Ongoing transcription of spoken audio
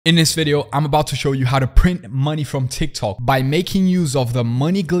In this video, I'm about to show you how to print money from TikTok by making use of the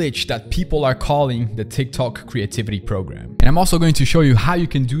money glitch that people are calling the TikTok creativity program. And I'm also going to show you how you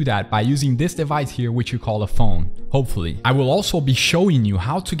can do that by using this device here, which you call a phone, hopefully. I will also be showing you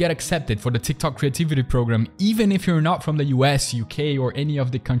how to get accepted for the TikTok creativity program, even if you're not from the US, UK, or any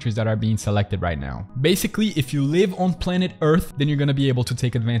of the countries that are being selected right now. Basically, if you live on planet Earth, then you're going to be able to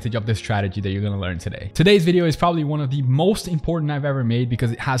take advantage of this strategy that you're going to learn today. Today's video is probably one of the most important I've ever made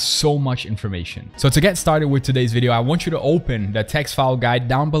because it has so much information. So to get started with today's video, I want you to open the text file guide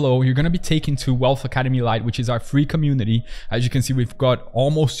down below. You're going to be taken to Wealth Academy Lite, which is our free community. As you can see, we've got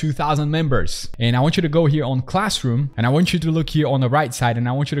almost 2,000 members. And I want you to go here on Classroom, and I want you to look here on the right side, and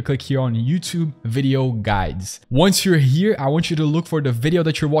I want you to click here on YouTube Video Guides. Once you're here, I want you to look for the video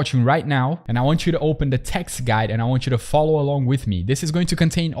that you're watching right now, and I want you to open the text guide, and I want you to follow along with me. This is going to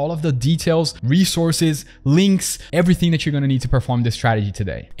contain all of the details, resources, links, everything that you're going to need to perform this strategy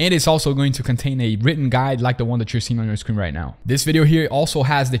today. And it's also going to contain a written guide like the one that you're seeing on your screen right now. This video here also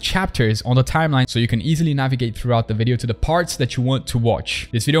has the chapters on the timeline, so you can easily navigate throughout the video to the parts that you want to watch.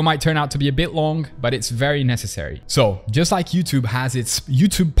 This video might turn out to be a bit long, but it's very necessary. So just like YouTube has its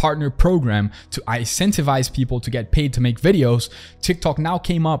YouTube partner program to incentivize people to get paid to make videos, TikTok now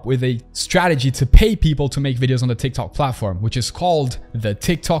came up with a strategy to pay people to make videos on the TikTok platform, which is called the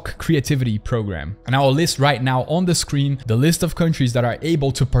TikTok creativity program. And I will list right now on the screen the list of countries that are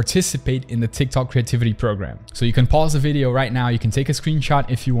able to participate in the TikTok creativity program. So you can pause the video right now. You can take a screenshot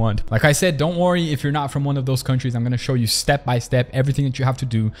if you want. Like I said, don't worry if you're not from one of those countries. I'm going to show you step by step everything that you have to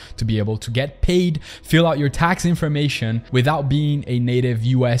do to be able to get paid, fill out your tax information without being a native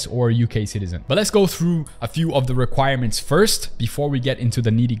US or UK citizen. But let's go through a few of the requirements first before we get into the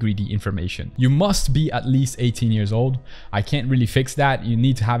nitty-gritty information. You must be at least 18 years old. I can't really fix that. You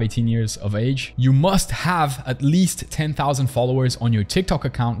need to have 18 years of age. You must have at least 10,000 followers on your TikTok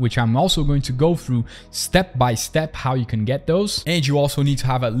account, which I'm also going to go through step by step how you can get those. And you also need to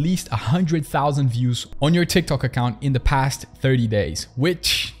have at least 100,000 views on your TikTok account in the past 30 days,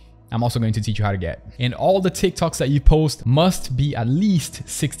 which I'm also going to teach you how to get. And all the TikToks that you post must be at least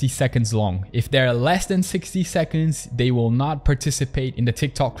 60 seconds long. If they're less than 60 seconds, they will not participate in the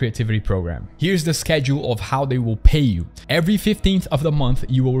TikTok creativity program. Here's the schedule of how they will pay you. Every 15th of the month,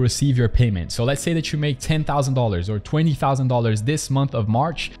 you will receive your payment. So let's say that you make $10,000 or $20,000 this month of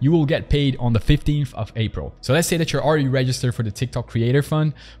March, you will get paid on the 15th of April. So let's say that you're already registered for the TikTok Creator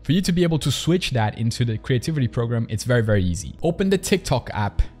Fund. For you to be able to switch that into the creativity program, it's very, very easy. Open the TikTok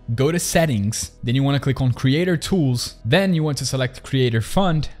app. Go to settings, then you want to click on creator tools, then you want to select creator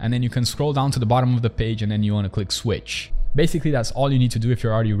fund, and then you can scroll down to the bottom of the page and then you want to click switch. Basically, that's all you need to do if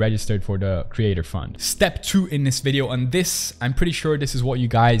you're already registered for the creator fund. Step 2 in this video, and this, I'm pretty sure this is what you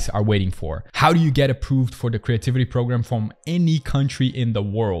guys are waiting for. How do you get approved for the creativity program from any country in the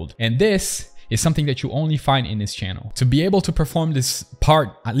world? And this is something that you only find in this channel. To be able to perform this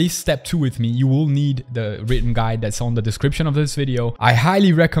part, at least step 2 with me, you will need the written guide that's on the description of this video. I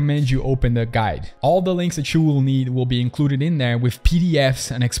highly recommend you open the guide. All the links that you will need will be included in there with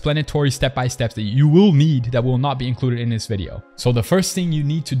PDFs and explanatory step-by-steps that you will need that will not be included in this video. So the first thing you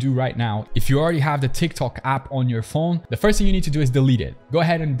need to do right now, if you already have the TikTok app on your phone, the first thing you need to do is delete it. Go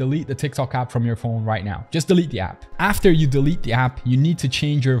ahead and delete the TikTok app from your phone right now. Just delete the app. After you delete the app, you need to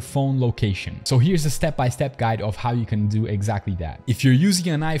change your phone location. So here's a step-by-step guide of how you can do exactly that. If you're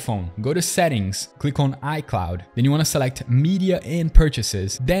using an iPhone, go to settings, click on iCloud, then you want to select media and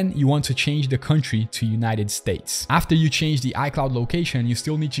purchases. Then you want to change the country to United States. After you change the iCloud location, you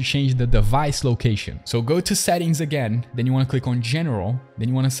still need to change the device location. So go to settings again, then you want to click on general, then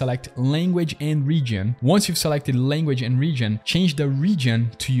you want to select language and region. Once you've selected language and region, change the region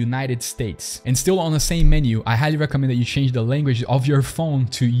to United States. And still on the same menu, I highly recommend that you change the language of your phone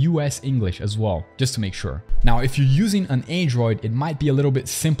to US English as well, just to make sure. Now, if you're using an Android, it might be a little bit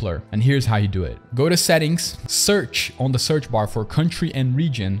simpler, and here's how you do it. Go to settings, search on the search bar for country and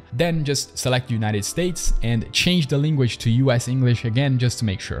region, then just select United States and change the language to US English again, just to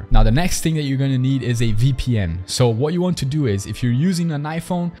make sure. Now, the next thing that you're going to need is a VPN. So what you want to do is, if you're using an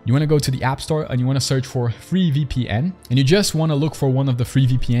iPhone, you want to go to the App Store and you want to search for free VPN, and you just want to look for one of the free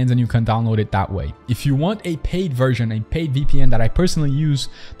VPNs and you can download it that way. If you want a paid version, a paid VPN that I personally use,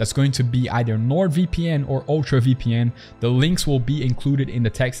 that's going to be either NordVPN or Ultra VPN. The links will be included in the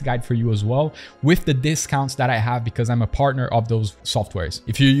text guide for you as well, with the discounts that I have because I'm a partner of those softwares.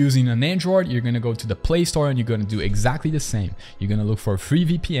 If you're using an Android, you're going to go to the Play Store and you're going to do exactly the same. You're going to look for a free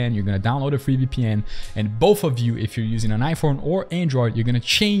VPN, you're going to download a free VPN, and both of you, if you're using an iPhone or Android, you're going to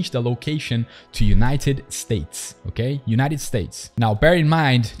change the location to United States, okay? United States. Now, bear in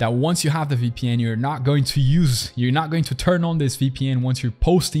mind that once you have the VPN, you're not going to turn on this VPN once you're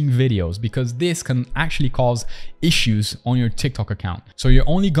posting videos, because this can actually cause issues on your TikTok account. So you're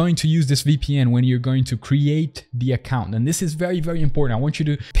only going to use this VPN when you're going to create the account. And this is very, very important. I want you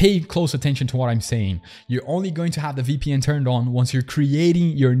to pay close attention to what I'm saying. You're only going to have the VPN turned on once you're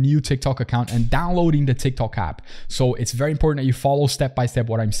creating your new TikTok account and downloading the TikTok app. So it's very important that you follow step by step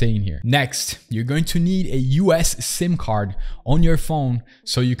what I'm saying here. Next, you're going to need a US SIM card on your phone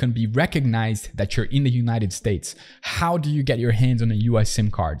so you can be recognized that you're in the United States. How do you get your hands on a US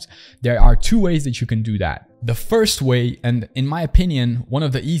SIM cards? There are two ways that you can do that. The first way, and in my opinion, one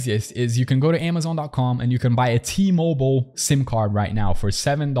of the easiest, is you can go to Amazon.com and you can buy a T-Mobile SIM card right now for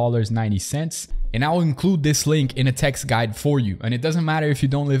 $7.90. And I'll include this link in a text guide for you. And it doesn't matter if you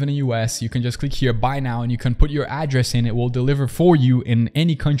don't live in the US, you can just click here, buy now, and you can put your address in. It will deliver for you in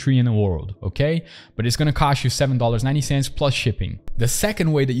any country in the world, okay? But it's gonna cost you $7.90 plus shipping. The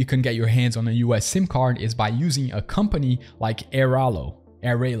second way that you can get your hands on a US SIM card is by using a company like Airalo.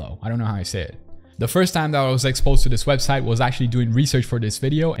 I don't know how I say it. The first time that I was exposed to this website was actually doing research for this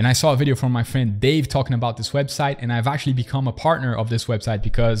video, and I saw a video from my friend Dave talking about this website, and I've actually become a partner of this website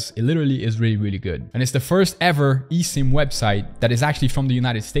because it literally is really, really good. And it's the first ever eSIM website that is actually from the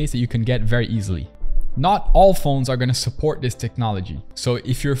United States that you can get very easily. Not all phones are going to support this technology. So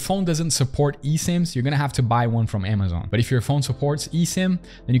if your phone doesn't support eSIMs, you're going to have to buy one from Amazon. But if your phone supports eSIM,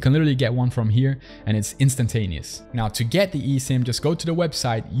 then you can literally get one from here and it's instantaneous. Now, to get the eSIM, just go to the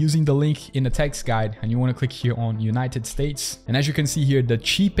website using the link in the text guide, and you want to click here on United States. And as you can see here, the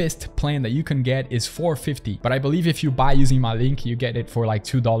cheapest plan that you can get is $450. But I believe if you buy using my link, you get it for like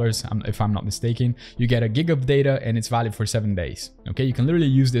 $2, if I'm not mistaken. You get a gig of data and it's valid for 7 days. Okay, you can literally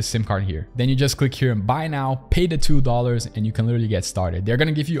use this SIM card here. Then you just click here and buy now, pay the $2, and you can literally get started. They're going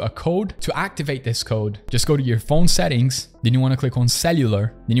to give you a code. To activate this code, just go to your phone settings, then you want to click on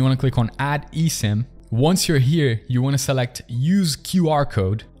cellular, then you want to click on add eSIM. Once you're here, you want to select use QR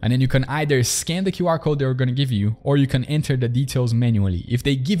code, and then you can either scan the QR code they're going to give you, or you can enter the details manually. If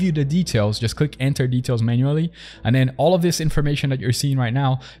they give you the details, just click enter details manually, and then all of this information that you're seeing right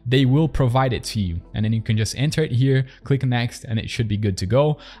now, they will provide it to you. And then you can just enter it here, click next, and it should be good to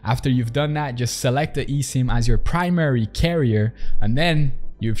go. After you've done that, just select the eSIM as your primary carrier, and then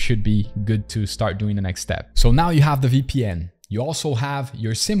you should be good to start doing the next step. So now you have the VPN. You also have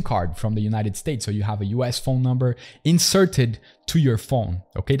your SIM card from the United States. So you have a US phone number inserted to your phone.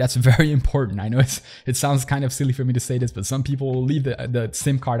 Okay, that's very important. I know it sounds kind of silly for me to say this, but some people will leave the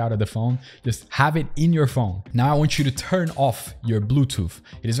SIM card out of the phone. Just have it in your phone. Now I want you to turn off your Bluetooth.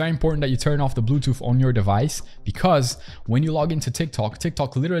 It is very important that you turn off the Bluetooth on your device, because when you log into TikTok,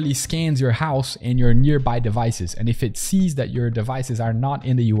 TikTok literally scans your house and your nearby devices. And if it sees that your devices are not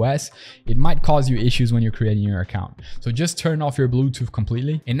in the US, it might cause you issues when you're creating your account. So just turn off your Bluetooth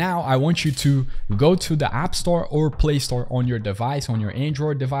completely. And now I want you to go to the App Store or Play Store on your device, on your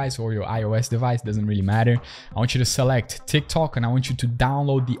Android device or your iOS device, doesn't really matter. I want you to select TikTok and I want you to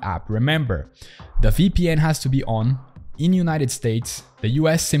download the app. Remember, the VPN has to be on in United States, the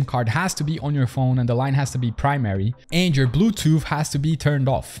US SIM card has to be on your phone and the line has to be primary, and your Bluetooth has to be turned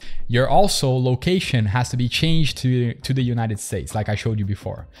off. Your also location has to be changed to the United States, like I showed you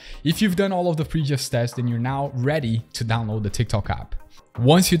before. If you've done all of the previous steps, then you're now ready to download the TikTok app.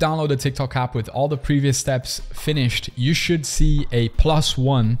 Once you download the TikTok app with all the previous steps finished, you should see a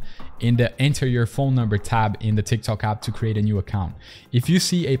 +1 in the enter your phone number tab in the TikTok app to create a new account. If you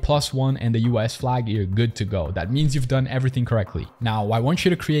see a +1 and the US flag, you're good to go. That means you've done everything correctly. Now, I want you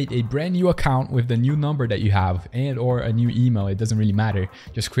to create a brand new account with the new number that you have and or a new email. It doesn't really matter.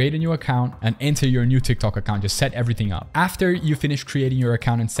 Just create a new account and enter your new TikTok account. Just set everything up. After you finish creating your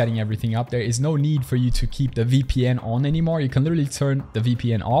account and setting everything up, there is no need for you to keep the VPN on anymore. You can literally turn the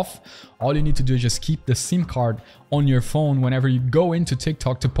VPN off. All you need to do is just keep the SIM card on your phone whenever you go into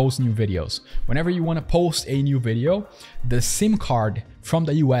TikTok to post new videos. Whenever you want to post a new video, the SIM card from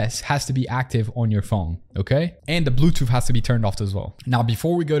the US has to be active on your phone, okay? And the Bluetooth has to be turned off as well. Now,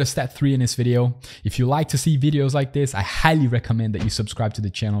 before we go to step 3 in this video, if you like to see videos like this, I highly recommend that you subscribe to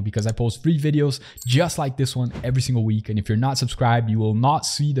the channel because I post free videos just like this one every single week. And if you're not subscribed, you will not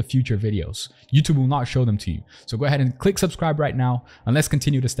see the future videos. YouTube will not show them to you. So go ahead and click subscribe right now and let's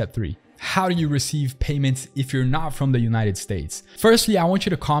continue to step 3. how do you receive payments if you're not from the United States? Firstly, I want you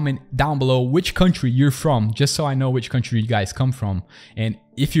to comment down below which country you're from, just so I know which country you guys come from. And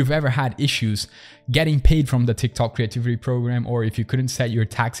if you've ever had issues getting paid from the TikTok creativity program, or if you couldn't set your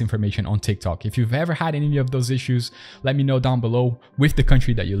tax information on TikTok. If you've ever had any of those issues, let me know down below with the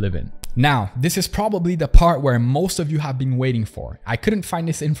country that you live in. Now, this is probably the part where most of you have been waiting for. I couldn't find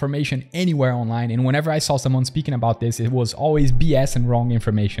this information anywhere online, and whenever I saw someone speaking about this, it was always BS and wrong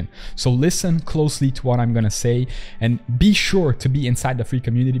information. So listen closely to what I'm gonna say, and be sure to be inside the free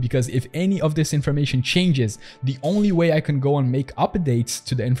community, because if any of this information changes, the only way I can go and make updates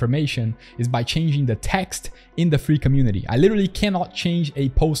to the information is by changing the text in the free community. I literally cannot change a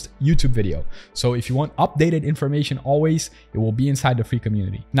post YouTube video. So if you want updated information always, it will be inside the free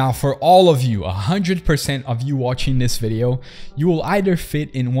community. Now, for all of you, 100% of you watching this video, you will either fit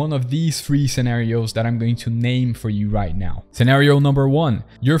in one of these three scenarios that I'm going to name for you right now. Scenario number one,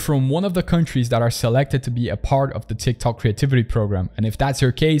 you're from one of the countries that are selected to be a part of the TikTok creativity program. And if that's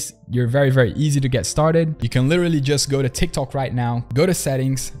your case, you're very easy to get started. You can literally just go to TikTok right now, go to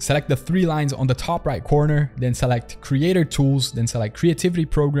settings, select the three lines on the top right corner, then select creator tools, then select creativity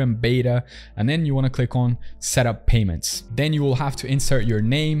program beta, and then you want to click on setup payments. Then you will have to insert your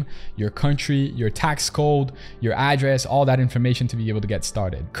name, your country, your tax code, your address, all that information to be able to get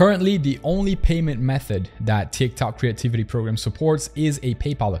started. Currently, the only payment method that TikTok creativity program supports is a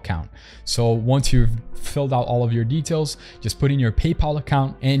PayPal account. So once you've filled out all of your details, just put in your PayPal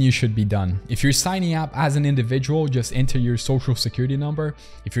account and you should be done. If you're signing up as an individual, just enter your social security number.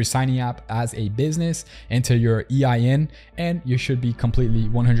 If you're signing up as a business, enter your EIN and you should be completely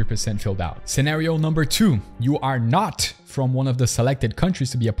 100% filled out. Scenario number two, you are not from one of the selected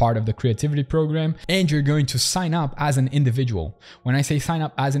countries to be a part of the creativity program, and you're going to sign up as an individual. When I say sign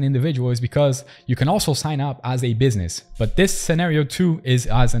up as an individual, is because you can also sign up as a business, but this scenario two is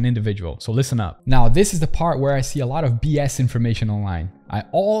as an individual. So listen up. Now, this is the part where I see a lot of BS information online.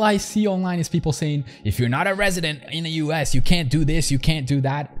 All I see online is people saying, if you're not a resident in the US, you can't do this, you can't do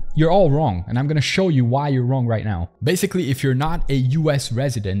that. You're all wrong, and I'm gonna show you why you're wrong right now. Basically, if you're not a US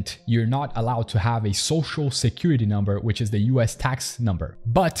resident, you're not allowed to have a social security number, which is the US tax number.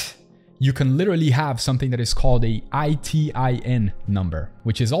 But you can literally have something that is called a ITIN number,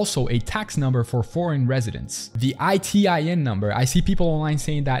 which is also a tax number for foreign residents. The ITIN number, I see people online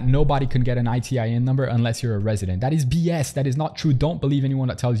saying that nobody can get an ITIN number unless you're a resident. That is BS. That is not true. Don't believe anyone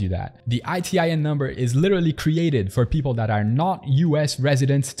that tells you that. The ITIN number is literally created for people that are not US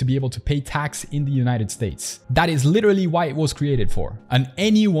residents to be able to pay tax in the United States. That is literally why it was created for. And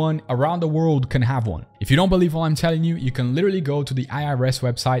anyone around the world can have one. If you don't believe what I'm telling you, you can literally go to the IRS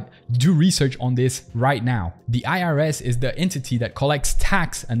website, do research on this right now. The IRS is the entity that collects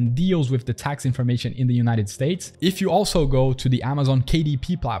tax and deals with the tax information in the United States. If you also go to the Amazon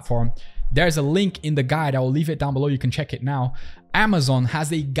KDP platform, there's a link in the guide. I will leave it down below. You can check it now. Amazon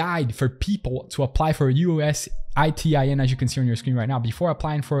has a guide for people to apply for a US ITIN, as you can see on your screen right now. Before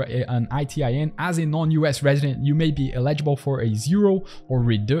applying for an ITIN as a non-US resident, you may be eligible for a 0 or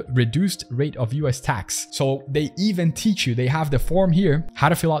reduced rate of US tax. So they even teach you, they have the form here, how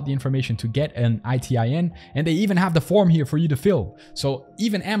to fill out the information to get an ITIN, and they even have the form here for you to fill. So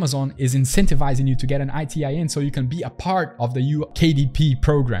even Amazon is incentivizing you to get an ITIN so you can be a part of the KDP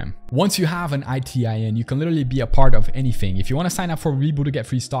program. Once you have an ITIN, you can literally be a part of anything. If you want to sign up for Reboot to get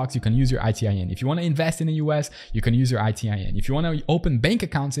free stocks, you can use your ITIN. If you want to invest in the US, you can use your ITIN. If you want to open bank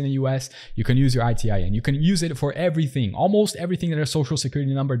accounts in the US, you can use your ITIN. You can use it for everything, almost everything that a social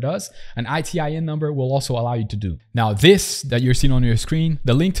security number does. An ITIN number will also allow you to do. Now, this that you're seeing on your screen,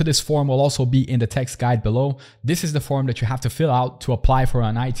 the link to this form will also be in the text guide below. This is the form that you have to fill out to apply for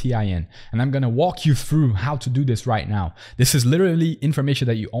an ITIN. And I'm going to walk you through how to do this right now. This is literally information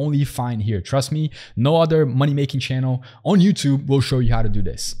that you only find here. Trust me, no other money-making channel on YouTube will show you how to do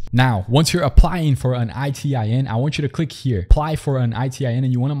this. Now, once you're applying for an ITIN, I want you to click here, apply for an ITIN,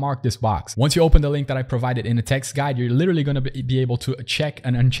 and you want to mark this box. Once you open the link that I provided in the text guide, you're literally going to be able to check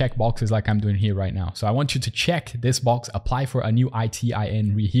and uncheck boxes like I'm doing here right now. So I want you to check this box, apply for a new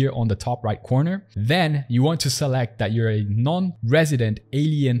ITIN here on the top right corner. Then you want to select that you're a non-resident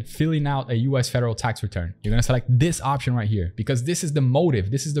alien filling out a US federal tax return. You're going to select this option right here because this is the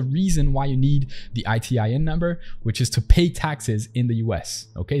motive. This is the reason why you need the ITIN number, which is to pay taxes in the US.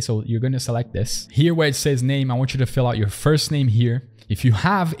 Okay, so you're going to select this. Here where it says name, I want you to fill out your first name here. If you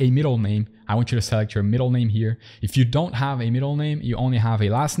have a middle name, I want you to select your middle name here. If you don't have a middle name, you only have a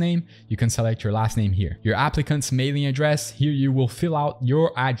last name, you can select your last name here. Your applicant's mailing address, here you will fill out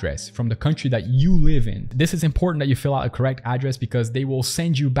your address from the country that you live in. This is important that you fill out a correct address because they will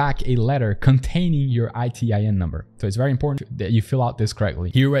send you back a letter containing your ITIN number. So it's very important that you fill out this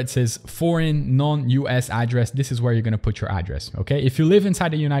correctly. Here where it says foreign non-US address, this is where you're gonna put your address, okay? If you live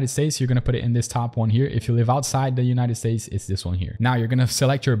inside the United States, you're gonna put it in this top one here. If you live outside the United States, it's this one here. Now you're gonna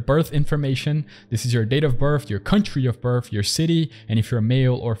select your birth information. This is your date of birth, your country of birth, your city, and if you're a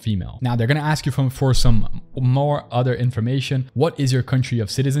male or female. Now they're gonna ask you for some more other information. What is your country of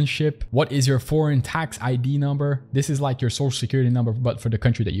citizenship? What is your foreign tax ID number? This is like your social security number, but for the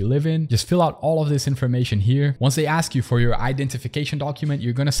country that you live in. Just fill out all of this information here. Once they ask you for your identification document,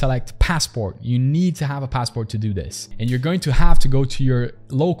 you're gonna select passport. You need to have a passport to do this. And you're going to have to go to your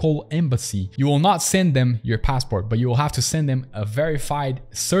local embassy. You will not send them your passport, but you will have to send them a verified,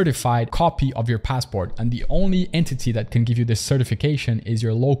 certified copy of your passport. And the only entity that can give you this certification is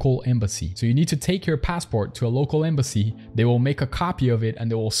your local embassy. So you need to take your passport to a local embassy. They will make a copy of it and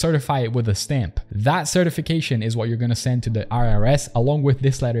they will certify it with a stamp. That certification is what you're going to send to the IRS along with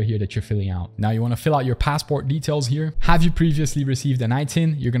this letter here that you're filling out. Now you want to fill out your passport details here. Have you previously received an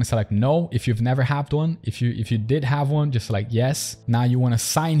ITIN? You're going to select no if you've never had one. If you did have one, just select yes. Now you want to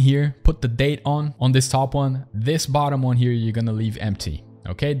sign here, put the date on this top one. This bottom one here, you're going to leave empty.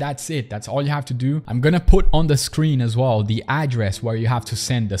 Okay, that's it. That's all you have to do. I'm gonna put on the screen as well the address where you have to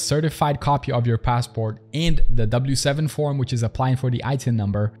send the certified copy of your passport and the W7 form, which is applying for the ITIN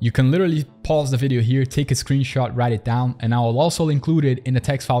number. You can literally pause the video here, take a screenshot, write it down, and I will also include it in the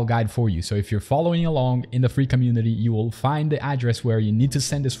text file guide for you. So if you're following along in the free community, you will find the address where you need to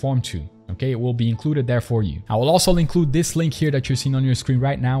send this form to. Okay, it will be included there for you. I will also include this link here that you're seeing on your screen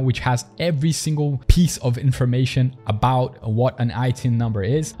right now, which has every single piece of information about what an ITIN number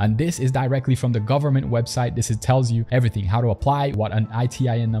is. And this is directly from the government website. This tells you everything, how to apply, what an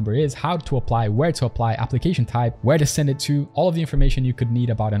ITIN number is, how to apply, where to apply, application type, where to send it to. All of the information you could need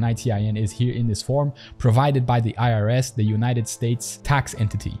about an ITIN is here in this form provided by the IRS, the United States tax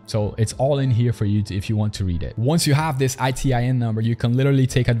entity. So it's all in here for you if you want to read it. Once you have this ITIN number, you can literally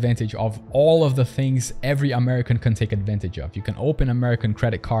take advantage of all of the things every American can take advantage of. You can open American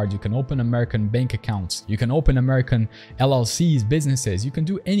credit cards, you can open American bank accounts, you can open American LLCs, businesses, you can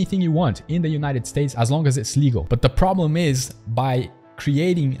do anything you want in the United States as long as it's legal. But the problem is, by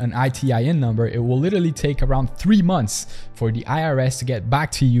creating an ITIN number, it will literally take around 3 months for the IRS to get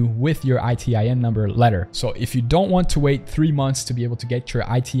back to you with your ITIN number letter. So if you don't want to wait 3 months to be able to get your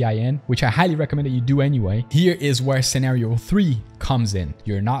ITIN, which I highly recommend that you do anyway, here is where scenario 3 comes in.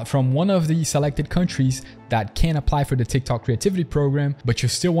 You're not from one of the selected countries that can apply for the TikTok creativity program, but you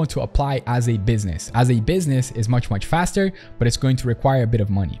still want to apply as a business. As a business is much faster, but it's going to require a bit of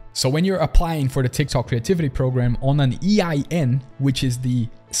money. So when you're applying for the TikTok creativity program on an EIN, which is the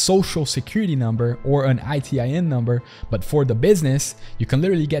social security number, or an ITIN number, but for the business, you can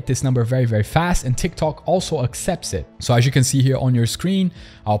literally get this number very fast, and TikTok also accepts it. So as you can see here on your screen,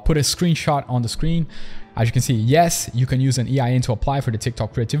 I'll put a screenshot on the screen. As you can see, yes, you can use an EIN to apply for the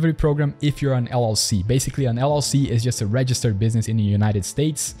TikTok creativity program if you're an LLC. Basically, an LLC is just a registered business in the United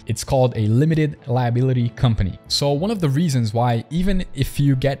States. It's called a limited liability company. So one of the reasons why, even if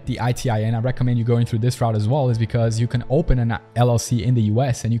you get the ITIN, I recommend you going through this route as well, is because you can open an LLC in the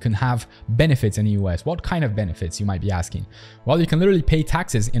US and you can have benefits in the US. What kind of benefits, you might be asking? Well, you can literally pay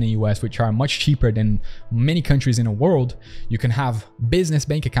taxes in the US, which are much cheaper than many countries in the world. You can have business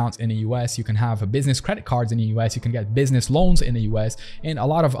bank accounts in the US. You can have a business credit cards in the US, you can get business loans in the US, and a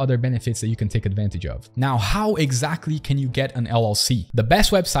lot of other benefits that you can take advantage of. Now, how exactly can you get an LLC? The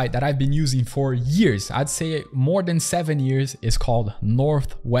best website that I've been using for years, I'd say more than 7 years, is called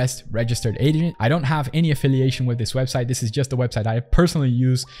Northwest Registered Agent. I don't have any affiliation with this website. This is just the website I personally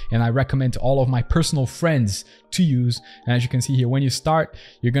use, and I recommend to all of my personal friends to use. And as you can see here, when you start,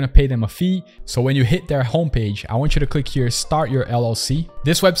 you're going to pay them a fee. So when you hit their homepage, I want you to click here, start your LLC.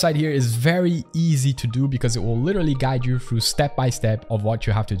 This website here is very easy to do because it will literally guide you through step by step of what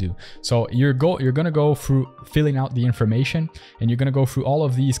you have to do. So you're going to go through filling out the information, and you're going to go through all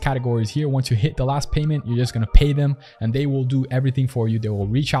of these categories here. Once you hit the last payment, you're just going to pay them, and they will do everything for you. They will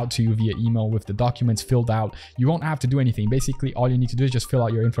reach out to you via email with the documents filled out. You won't have to do anything. Basically, all you need to do is just fill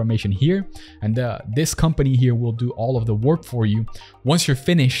out your information here, and this company here will do all of the work for you. Once you're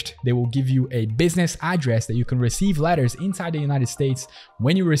finished, they will give you a business address that you can receive letters inside the United States.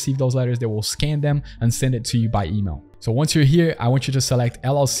 When you receive those letters, they will scan them and send it to you by email. So once you're here, I want you to select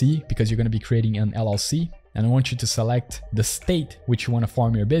LLC because you're going to be creating an LLC. and I want you to select the state which you want to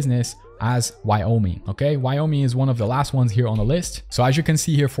form your business as Wyoming. Okay, Wyoming is one of the last ones here on the list. So as you can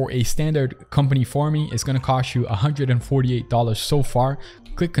see here, for a standard company forming, it's going to cost you $148 so far.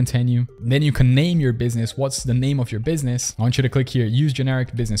 Click continue. Then you can name your business. What's the name of your business? I want you to click here, use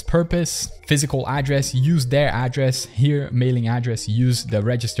generic business purpose, physical address, use their address here, mailing address, use the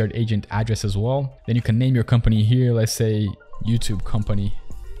registered agent address as well. Then you can name your company here. Let's say YouTube Company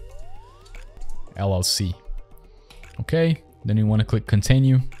LLC. Okay, then you want to click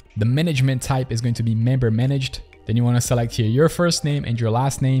continue. The management type is going to be member managed. Then you want to select here your first name and your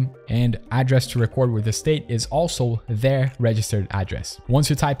last name, and address to record with the state is also their registered address. Once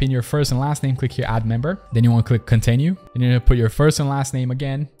you type in your first and last name, click here add member. Then you want to click continue. Then you're going to put your first and last name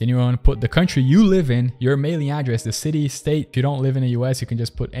again. Then you want to put the country you live in, your mailing address, the city, state. If you don't live in the US, you can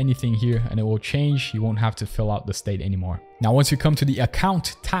just put anything here and it will change. You won't have to fill out the state anymore. Now, once you come to the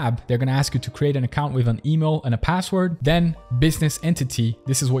account tab, they're going to ask you to create an account with an email and a password. Then business entity,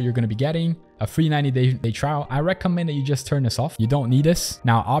 this is what you're going to be getting. A free 90-day trial. I recommend that you just turn this off. You don't need this.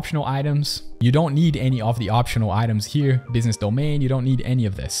 Now, optional items. You don't need any of the optional items here. Business domain, you don't need any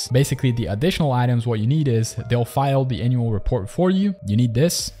of this. Basically, the additional items, what you need is they'll file the annual report for you. You need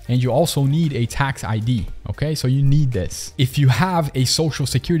this. And you also need a tax ID. Okay, so you need this. If you have a social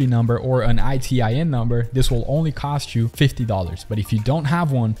security number or an ITIN number, this will only cost you $50. But if you don't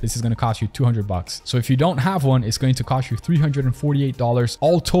have one, this is going to cost you 200 bucks. So if you don't have one, it's going to cost you $348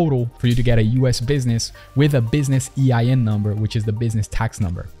 all total for you to get a US business with a business EIN number, which is the business tax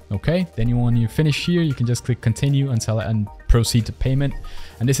number. Okay, then when you finish here, you can just click continue and proceed to payment.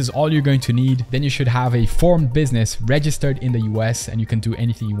 And this is all you're going to need. Then you should have a formed business registered in the US and you can do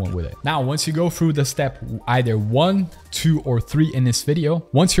anything you want with it. Now, once you go through the step either 1, 2, or 3 in this video,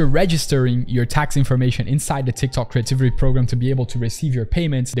 once you're registering your tax information inside the TikTok creativity program to be able to receive your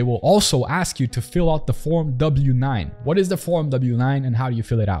payments, they will also ask you to fill out the form W9. What is the form W9 and how do you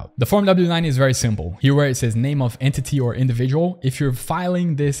fill it out? The form W9 is very simple. Here where it says name of entity or individual, if you're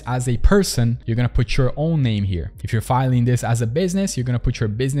filing this as a person, you're going to put your own name here. If you're filing this as a business, you're going to put your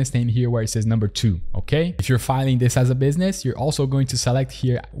business name here where it says number 2. Okay, if you're filing this as a business, you're also going to select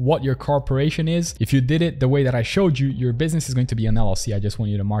here what your corporation is. If you did it the way that I showed you, your business is going to be an LLC. I just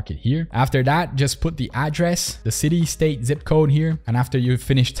want you to mark it here. After that, just put the address, the city, state, zip code here. And after you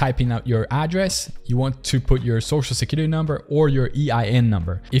finish typing out your address, you want to put your social security number or your EIN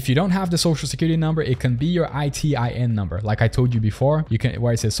number. If you don't have the social security number, it can be your ITIN number. Like I told you before, you can,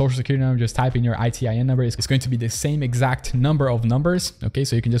 where it says social security number, just type in your ITIN number. It's going to be the same exact number of numbers. Okay,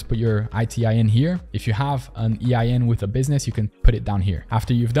 so you can just put your ITIN here. If you have an EIN with a business, you can put it down here.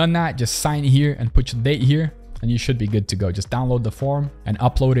 After you've done that, just sign here and put your date here and you should be good to go. Just download the form and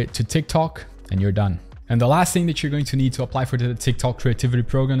upload it to TikTok and you're done. And the last thing that you're going to need to apply for the TikTok creativity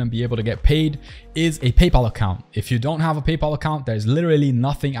program and be able to get paid is a PayPal account. If you don't have a PayPal account, there's literally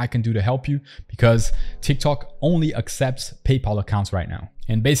nothing I can do to help you because TikTok only accepts PayPal accounts right now.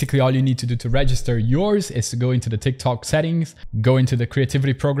 And basically all you need to do to register yours is to go into the TikTok settings, go into the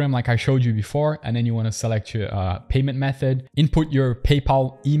creativity program like I showed you before, and then you want to select your payment method, input your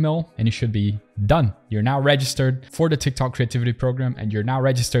PayPal email, and you should be done. You're now registered for the TikTok creativity program and you're now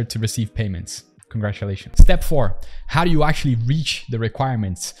registered to receive payments. Congratulations. Step 4, how do you actually reach the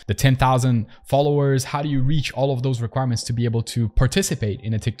requirements? The 10,000 followers, how do you reach all of those requirements to be able to participate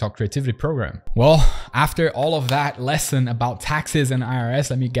in a TikTok creativity program? Well, after all of that lesson about taxes and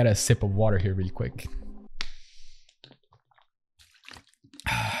IRS, let me get a sip of water here really quick.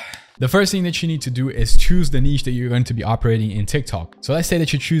 The first thing that you need to do is choose the niche that you're going to be operating in TikTok. So let's say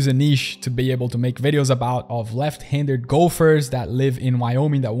that you choose a niche to be able to make videos about of left-handed golfers that live in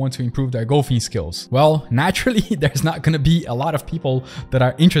Wyoming that want to improve their golfing skills. Well, naturally, there's not going to be a lot of people that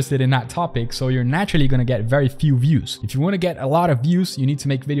are interested in that topic. So you're naturally going to get very few views. If you want to get a lot of views, you need to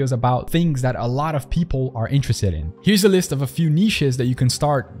make videos about things that a lot of people are interested in. Here's a list of a few niches that you can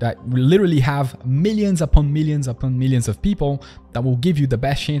start that literally have millions upon millions upon millions of people that will give you the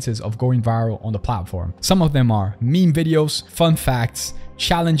best chances of going viral on the platform. Some of them are meme videos, fun facts,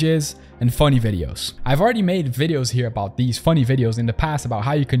 challenges, and funny videos. I've already made videos here about these funny videos in the past about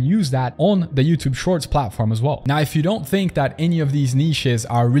how you can use that on the YouTube Shorts platform as well. Now, if you don't think that any of these niches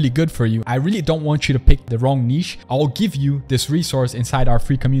are really good for you, I really don't want you to pick the wrong niche. I'll give you this resource inside our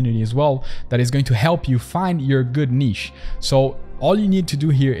free community as well that is going to help you find your good niche. So All you need to do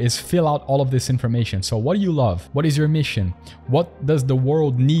here is fill out all of this information. So what do you love? What is your mission? What does the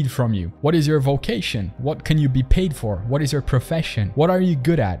world need from you? What is your vocation? What can you be paid for? What is your profession? What are you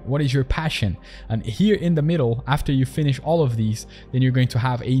good at? What is your passion? And here in the middle, after you finish all of these, then you're going to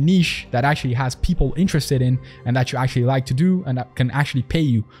have a niche that actually has people interested in and that you actually like to do and that can actually pay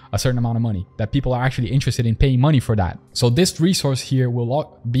you a certain amount of money, that people are actually interested in paying money for that. So this resource here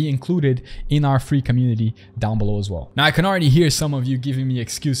will be included in our free community down below as well. Now I can already hear some of you giving me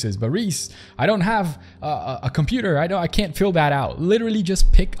excuses, but Reis, I don't have a computer. I can't fill that out. Literally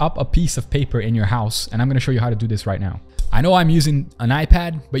just pick up a piece of paper in your house, and I'm going to show you how to do this right now. I know I'm using an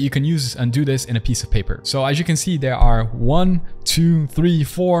iPad, but you can use and do this in a piece of paper. So as you can see, there are 1, 2, 3,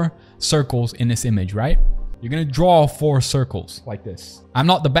 4 circles in this image, right? You're gonna draw 4 circles like this. I'm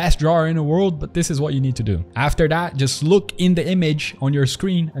not the best drawer in the world, but this is what you need to do. After that, just look in the image on your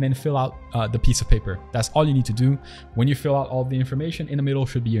screen and then fill out the piece of paper. That's all you need to do. When you fill out all the information, in the middle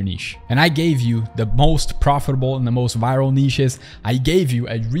should be your niche. And I gave you the most profitable and the most viral niches. I gave you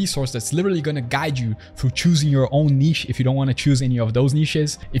a resource that's literally gonna guide you through choosing your own niche if you don't wanna choose any of those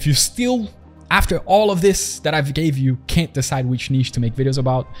niches. If you still, after all of this that I've gave you, can't decide which niche to make videos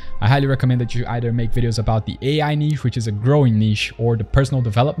about, I highly recommend that you either make videos about the AI niche, which is a growing niche, or the personal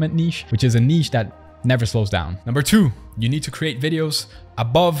development niche, which is a niche that never slows down. Number 2, you need to create videos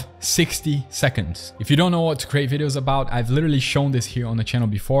above 60 seconds. If you don't know what to create videos about, I've literally shown this here on the channel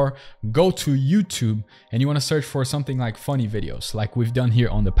before. Go to YouTube and you want to search for something like funny videos, like we've done here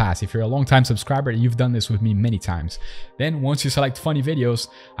on the past. If you're a long-time subscriber, you've done this with me many times. Then once you select funny videos,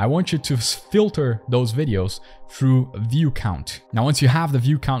 I want you to filter those videos through view count. Now, once you have the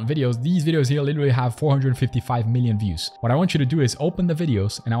view count videos, these videos here literally have 455 million views. What I want you to do is open the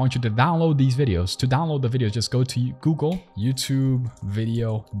videos and I want you to download these videos. To download the videos, just go to Google, YouTube video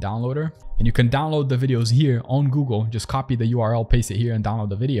downloader, and you can download the videos here on Google. Just copy the URL, paste it here and download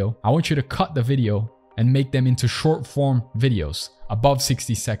the video. I want you to cut the video and make them into short form videos above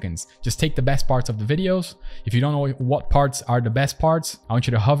 60 seconds. Just take the best parts of the videos. If you don't know what parts are the best parts, I want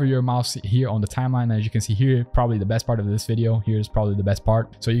you to hover your mouse here on the timeline. As you can see here, probably the best part of this video. Here's probably the best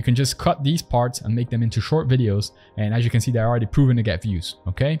part. So you can just cut these parts and make them into short videos. And as you can see, they're already proven to get views.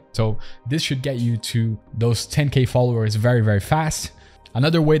 Okay, so this should get you to those 10K followers very, very fast.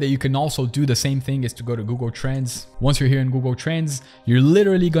 Another way that you can also do the same thing is to go to Google Trends. Once you're here in Google Trends, you're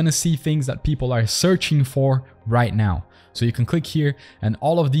literally going to see things that people are searching for right now. So you can click here and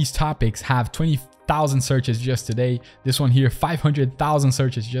all of these topics have 20,000 searches just today. This one here, 500,000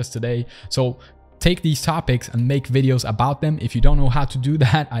 searches just today. So take these topics and make videos about them. If you don't know how to do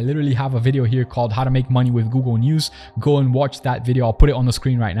that, I literally have a video here called How to Make Money with Google News. Go and watch that video. I'll put it on the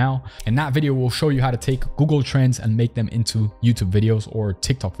screen right now. And that video will show you how to take Google Trends and make them into YouTube videos or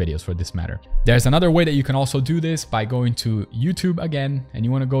TikTok videos for this matter. There's another way that you can also do this by going to YouTube again, and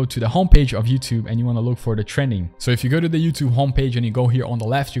you want to go to the homepage of YouTube and you want to look for the trending. So if you go to the YouTube homepage and you go here on the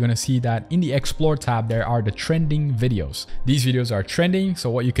left, you're going to see that in the Explore tab, there are the trending videos. These videos are trending.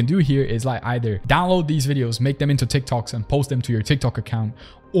 So what you can do here is like either download these videos, make them into TikToks and post them to your TikTok account,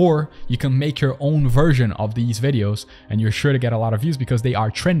 or you can make your own version of these videos and you're sure to get a lot of views because they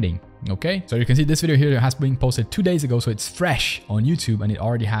are trending. Okay, so you can see this video here has been posted 2 days ago, so it's fresh on YouTube and it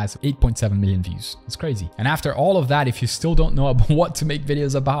already has 8.7 million views. It's crazy. And after all of that, if you still don't know what to make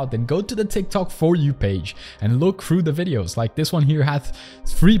videos about, then go to the TikTok For You page and look through the videos. Like this one here has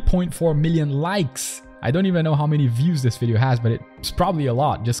 3.4 million likes. I don't even know how many views this video has, but it's probably a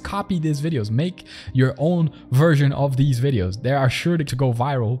lot. Just copy these videos, make your own version of these videos. They are sure to go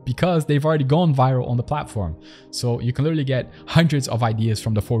viral because they've already gone viral on the platform. So you can literally get hundreds of ideas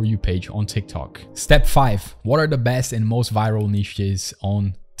from the For You page on TikTok. Step 5, what are the best and most viral niches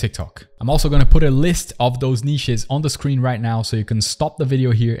on TikTok? I'm also going to put a list of those niches on the screen right now, so you can stop the video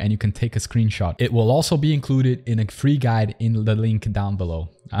here and you can take a screenshot. It will also be included in a free guide in the link down below.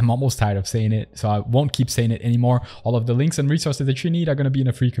 I'm almost tired of saying it, so I won't keep saying it anymore. All of the links and resources that you need are going to be in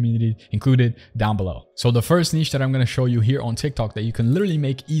a free community included down below. So the first niche that I'm going to show you here on TikTok that you can literally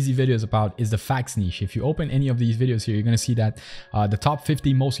make easy videos about is the facts niche. If you open any of these videos here, you're going to see that the top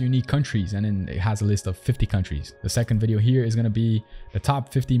 50 most unique countries, and then it has a list of 50 countries. The second video here is going to be the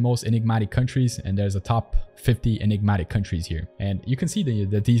top 50 most enigmatic countries, and there's a top 50 enigmatic countries here. And you can see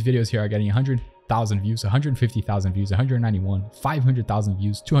that these videos here are getting 100,000 100,000 views, 150,000 views, 191, 500,000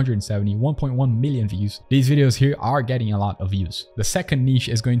 views, 270, 1.1 million views. These videos here are getting a lot of views. The second niche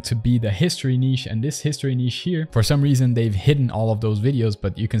is going to be the history niche, and this history niche here, for some reason they've hidden all of those videos,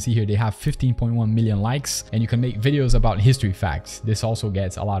 but you can see here they have 15.1 million likes, and you can make videos about history facts. This also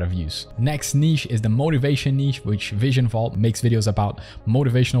gets a lot of views. Next niche is the motivation niche, which Vision Vault makes videos about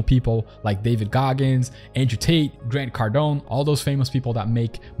motivational people like David Goggins, Andrew Tate, Grant Cardone, all those famous people that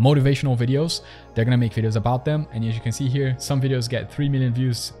make motivational videos. They're gonna make videos about them, and as you can see here, some videos get 3 million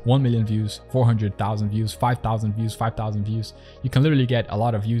views, 1 million views, 400,000 views, 5,000 views, 5,000 views. You can literally get a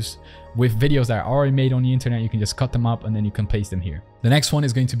lot of views with videos that are already made on the internet. You can just cut them up and then you can paste them here. The next one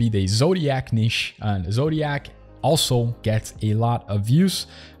is going to be the Zodiac niche, and Zodiac also gets a lot of views.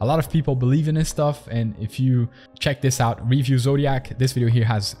 A lot of people believe in this stuff, and if you check this out, review Zodiac, this video here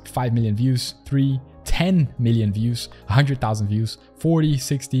has 5 million views, 10 million views, 100,000 views, 40,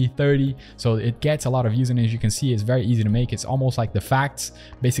 60, 30. So it gets a lot of views, and as you can see, it's very easy to make. It's almost like the facts.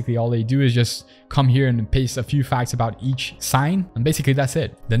 Basically, all they do is just come here and paste a few facts about each sign, and basically that's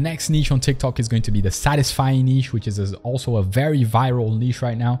it. The next niche on TikTok is going to be the satisfying niche, which is also a very viral niche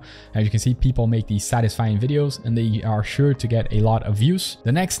right now. As you can see, people make these satisfying videos and they are sure to get a lot of views.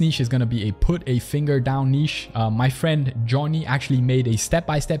 The next niche is going to be a put a finger down niche. My friend Johnny actually made a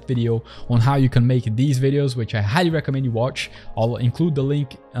step-by-step video on how you can make these videos, which I highly recommend you watch. I'll include the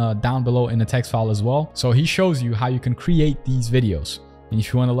link down below in the text file as well. So he shows you how you can create these videos. And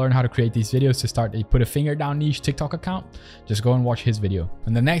if you want to learn how to create these videos to start a put a finger down niche TikTok account, just go and watch his video.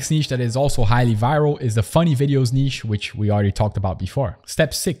 And the next niche that is also highly viral is the funny videos niche, which we already talked about before.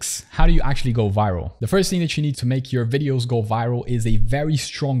 Step 6, how do you actually go viral? The first thing that you need to make your videos go viral is a very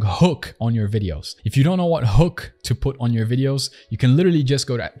strong hook on your videos. If you don't know what hook to put on your videos, you can literally just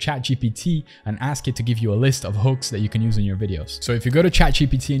go to ChatGPT and ask it to give you a list of hooks that you can use in your videos. So if you go to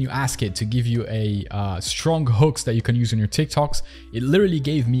ChatGPT and you ask it to give you a strong hooks that you can use in your TikToks, it literally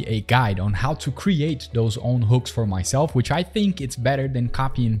gave me a guide on how to create those own hooks for myself, which I think it's better than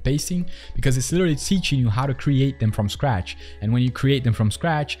copy and pasting, because it's literally teaching you how to create them from scratch. And when you create them from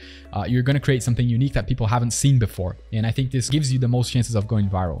scratch, you're going to create something unique that people haven't seen before. And I think this gives you the most chances of going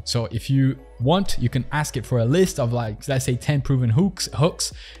viral. So if you want, you can ask it for a list of, like, let's say 10 proven hooks,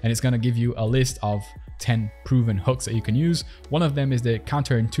 and it's going to give you a list of 10 proven hooks that you can use. One of them is the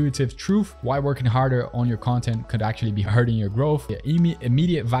counterintuitive truth, why working harder on your content could actually be hurting your growth. The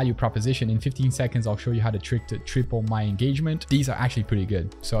immediate value proposition, in 15 seconds I'll show you how to triple my engagement. These are actually pretty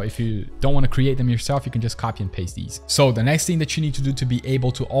good. So if you don't want to create them yourself, you can just copy and paste these. So the next thing that you need to do to be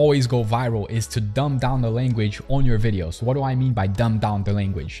able to always go viral is to dumb down the language on your videos. What do I mean by dumb down the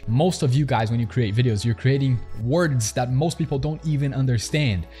language? Most of you guys, when you create videos, you're creating words that most people don't even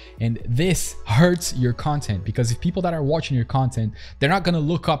understand, and this hurts your content, because if people that are watching your content, they're not going to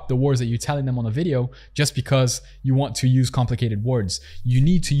look up the words that you're telling them on a video just because you want to use complicated words. You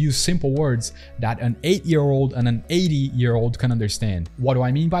need to use simple words that an 8-year-old and an 80-year-old can understand. What do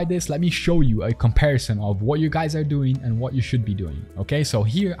I mean by this? Let me show you a comparison of what you guys are doing and what you should be doing. Okay, so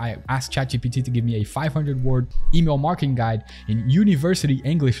here I asked ChatGPT to give me a 500-word email marketing guide in university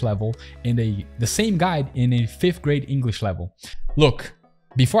English level and the same guide in a 5th grade English level. Look,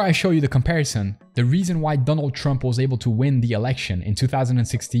 before I show you the comparison, the reason why Donald Trump was able to win the election in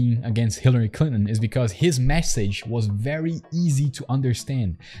 2016 against Hillary Clinton is because his message was very easy to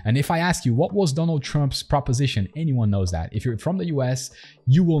understand. And if I ask you, what was Donald Trump's proposition? Anyone knows that. If you're from the US,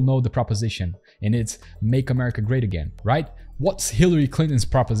 you will know the proposition, and it's Make America Great Again, right? What's Hillary Clinton's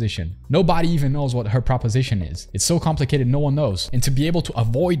proposition? Nobody even knows what her proposition is. It's so complicated, no one knows. And to be able to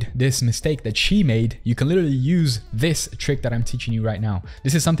avoid this mistake that she made, you can literally use this trick that I'm teaching you right now.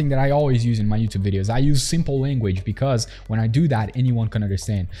 This is something that I always use in my YouTube videos. I use simple language because when I do that, anyone can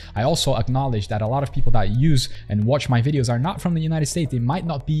understand. I also acknowledge that a lot of people that use and watch my videos are not from the United States. They might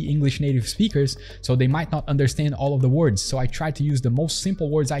not be English native speakers, so they might not understand all of the words. So I try to use the most simple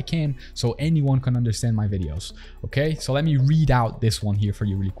words I can so anyone can understand my videos. Okay, so let me read out this one here for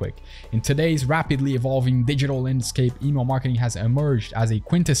you really quick. In today's rapidly evolving digital landscape, email marketing has emerged as a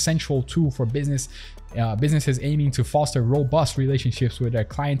quintessential tool for businesses aiming to foster robust relationships with their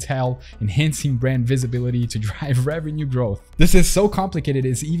clientele, enhancing brand visibility to drive revenue growth. This is so complicated,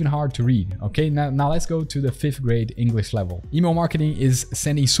 it's even hard to read. Okay, now let's go to the 5th grade English level. Email marketing is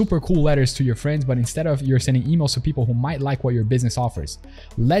sending super cool letters to your friends, but instead of you're sending emails to people who might like what your business offers.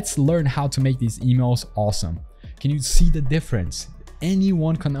 Let's learn how to make these emails awesome. Can you see the difference?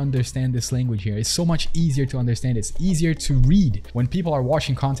 anyone can understand this language here. It's so much easier to understand. It's easier to read. When people are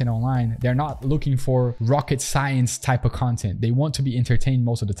watching content online, they're not looking for rocket science type of content. They want to be entertained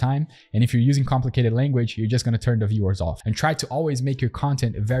most of the time. And if you're using complicated language, you're just going to turn the viewers off. And try to always make your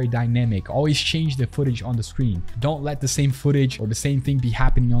content very dynamic. Always change the footage on the screen. Don't let the same footage or the same thing be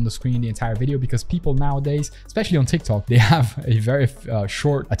happening on the screen the entire video, because people nowadays, especially on TikTok, they have a very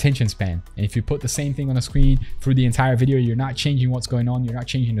short attention span. And if you put the same thing on the screen through the entire video, you're not changing what's going on. You're not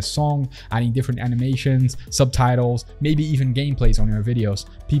changing the song, adding different animations, subtitles, maybe even gameplays on your videos.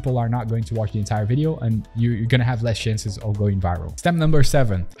 People are not going to watch the entire video, and you're going to have less chances of going viral. Step number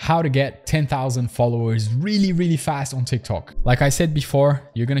 7, how to get 10,000 followers really fast on TikTok. Like I said before,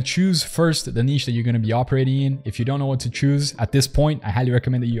 you're going to choose first the niche that you're going to be operating in. If you don't know what to choose at this point, I highly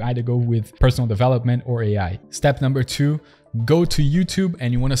recommend that you either go with personal development or AI. Step number 2, go to YouTube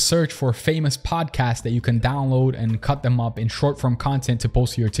and you want to search for famous podcasts that you can download and cut them up in short form content to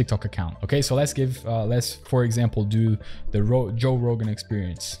post to your TikTok account. Okay, so let's for example do the Joe Rogan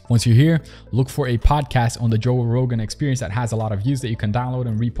Experience. Once you're here, look for a podcast on the Joe Rogan Experience that has a lot of views that you can download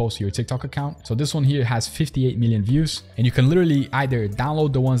and repost to your TikTok account. So this one here has 58 million views, and you can literally either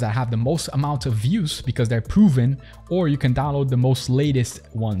download the ones that have the most amount of views because they're proven, or you can download the most latest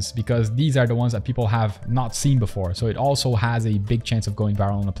ones because these are the ones that people have not seen before. So it also has a big chance of going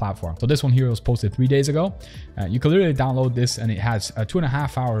viral on the platform. So this one here was posted 3 days ago. You can literally download this, and it has a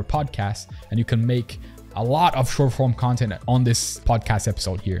 2.5-hour podcast, and you can make a lot of short form content on this podcast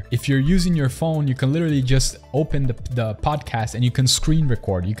episode here. If you're using your phone, you can literally just open the podcast and you can screen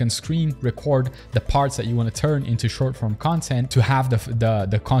record. You can screen record the parts that you want to turn into short form content to have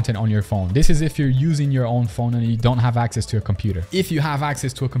the content on your phone. This is if you're using your own phone and you don't have access to a computer. If you have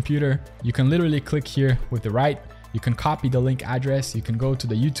access to a computer, you can literally click here with the right. You can copy the link address. You can go to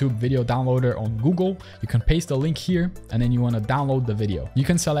the YouTube video downloader on Google. You can paste the link here, and then you want to download the video. You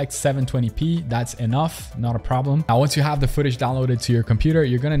can select 720p. That's enough, not a problem. Now, once you have the footage downloaded to your computer,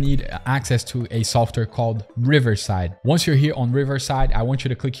 you're going to need access to a software called Riverside. Once you're here on Riverside, I want you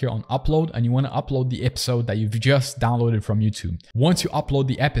to click here on upload, and you want to upload the episode that you've just downloaded from YouTube. Once you upload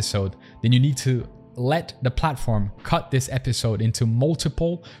the episode, then you need to let the platform cut this episode into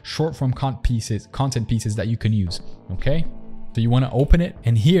multiple short form content pieces that you can use. Okay, so you want to open it,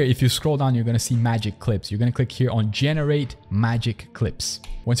 and here if you scroll down, you're going to see magic clips. You're going to click here on generate magic clips.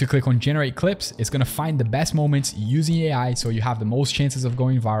 Once you click on generate clips, it's going to find the best moments using AI, so you have the most chances of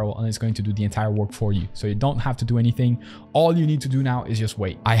going viral, and it's going to do the entire work for you. So you don't have to do anything. All you need to do now is just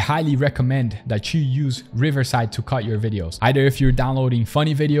wait. I highly recommend that you use Riverside to cut your videos. Either if you're downloading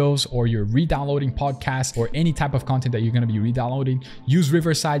funny videos or you're re-downloading podcasts or any type of content that you're going to be re-downloading, use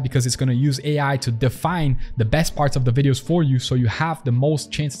Riverside because it's going to use AI to define the best parts of the videos for you, so you have the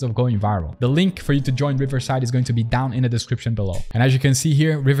most chances of going viral. The link for you to join Riverside is going to be down in the description below. And as you can see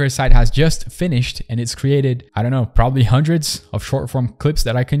here, Riverside has just finished, and it's created, I don't know, probably hundreds of short form clips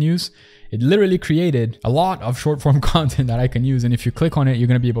that I can use. It literally created a lot of short form content that I can use. And if you click on it, you're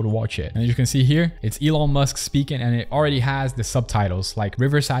going to be able to watch it. And as you can see here, it's Elon Musk speaking, and it already has the subtitles. Like,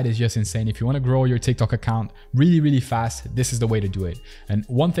 Riverside is just insane. If you want to grow your TikTok account really fast, this is the way to do it. And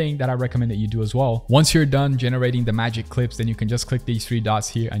one thing that I recommend that you do as well, once you're done generating the magic clips, then you can just click these 3 dots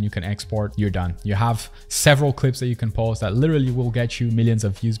here and you can export. You're done. You have several clips that you can post that literally will get you millions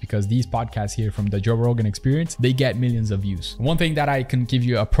of views, because these podcasts here from the Joe Rogan Experience, they get millions of views. One thing that I can give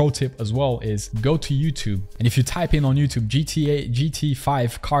you a pro tip as well is go to YouTube, and if you type in on YouTube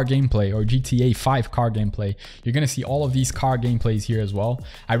GT5 car gameplay or GTA 5 car gameplay, you're gonna see all of these car gameplays here as well.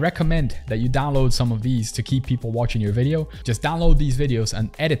 I recommend that you download some of these to keep people watching your video. Just download these videos and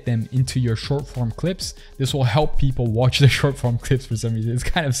edit them into your short form clips. This will help people watch the short form clips for some reason. It's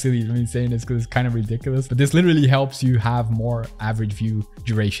kind of silly me saying this because it's kind of ridiculous, but this literally helps you have more average view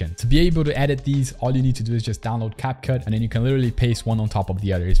duration. To be able to edit these, all you need to do is just download CapCut, and then you can literally paste one on top of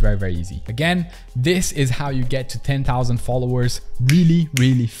the other. It's very easy. Again, this is how you get to 10,000 followers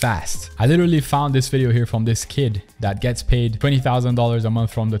really fast. I literally found this video here from this kid that gets paid $20,000 a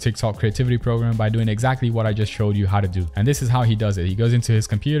month from the TikTok creativity program by doing exactly what I just showed you how to do. And this is how he does it. He goes into his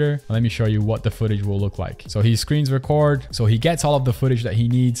computer. Let me show you what the footage will look like. So he screens record. So he gets all of the footage that he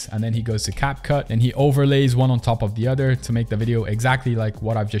needs, and then he goes to CapCut and he overlays one on top of the other to make the video exactly like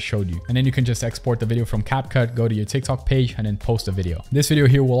what I've just showed you. And then you can just export the video from CapCut, go to your TikTok page, and then post the video. This video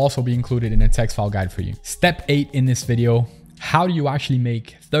here will also be included in a text file guide for you. Step 8 in this video: how do you actually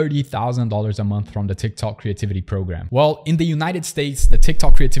make $30,000 a month from the TikTok creativity program? Well, in the United States, the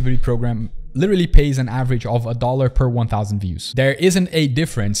TikTok creativity program literally pays an average of $1 per 1,000 views. There isn't a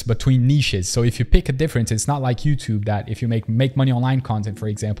difference between niches. So if you pick a difference, it's not like YouTube that if you make money online content, for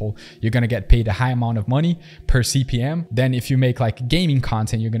example, you're going to get paid a high amount of money per CPM. Then if you make like gaming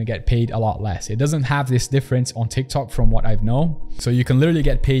content, you're going to get paid a lot less. It doesn't have this difference on TikTok from what I've known. So you can literally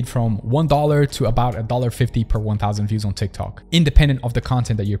get paid from $1 to about $1.50 per 1,000 views on TikTok, independent of the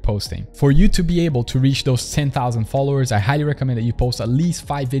content that you're posting. For you to be able to reach those 10,000 followers, I highly recommend that you post at least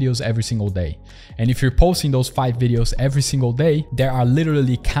 5 videos every single day. And if you're posting those 5 videos every single day, there are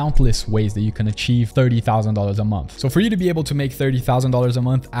literally countless ways that you can achieve $30,000 a month. So for you to be able to make $30,000 a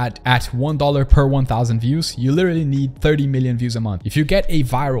month at $1 per 1,000 views, you literally need 30 million views a month. If you get a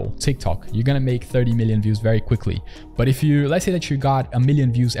viral TikTok, you're gonna make 30 million views very quickly. But if you, let's say that you got 1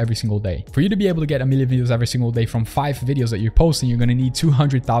 million views every single day, for you to be able to get 1 million views every single day from 5 videos that you're posting, you're gonna need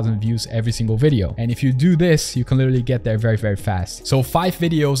 200,000 views every single video. And if you do this, you can literally get there very, very fast. So 5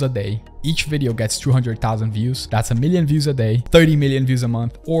 videos a day, each video gets 200,000 views. That's 1 million views a day, 30 million views a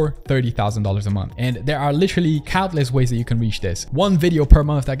month, or $30,000 a month. And there are literally countless ways that you can reach this. 1 video per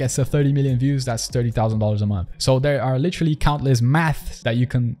month that gets to 30 million views, that's $30,000 a month. So there are literally countless maths that you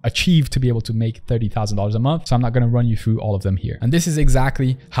can achieve to be able to make $30,000 a month. So I'm not going to run you through all of them here. And this is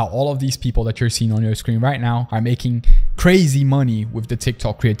exactly how all of these people that you're seeing on your screen right now are making crazy money with the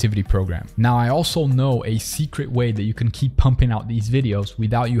TikTok creativity program. Now, I also know a secret way that you can keep pumping out these videos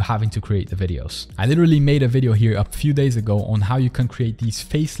without you having to create the videos. I literally made a video here a few days ago on how you can create these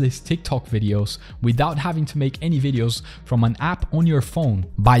faceless TikTok videos without having to make any videos from an app on your phone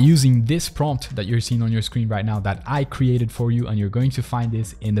by using this prompt that you're seeing on your screen right now that I created for you, and you're going to find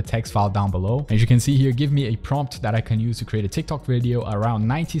this in the text file down below. As you can see here, give me a prompt that I can use to create a TikTok video around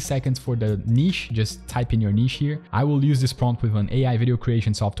 90 seconds for the niche. Just type in your niche here. I will use this prompt with an AI video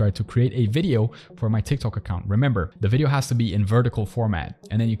creation software to create a video for my TikTok account. Remember, the video has to be in vertical format,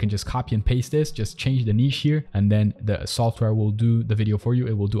 and then you can just copy and paste this, just change the niche here, and then the software will do the video for you.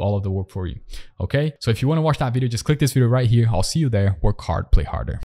 It will do all of the work for you. Okay, so if you want to watch that video, just click this video right here. I'll see you there. Work hard, play harder.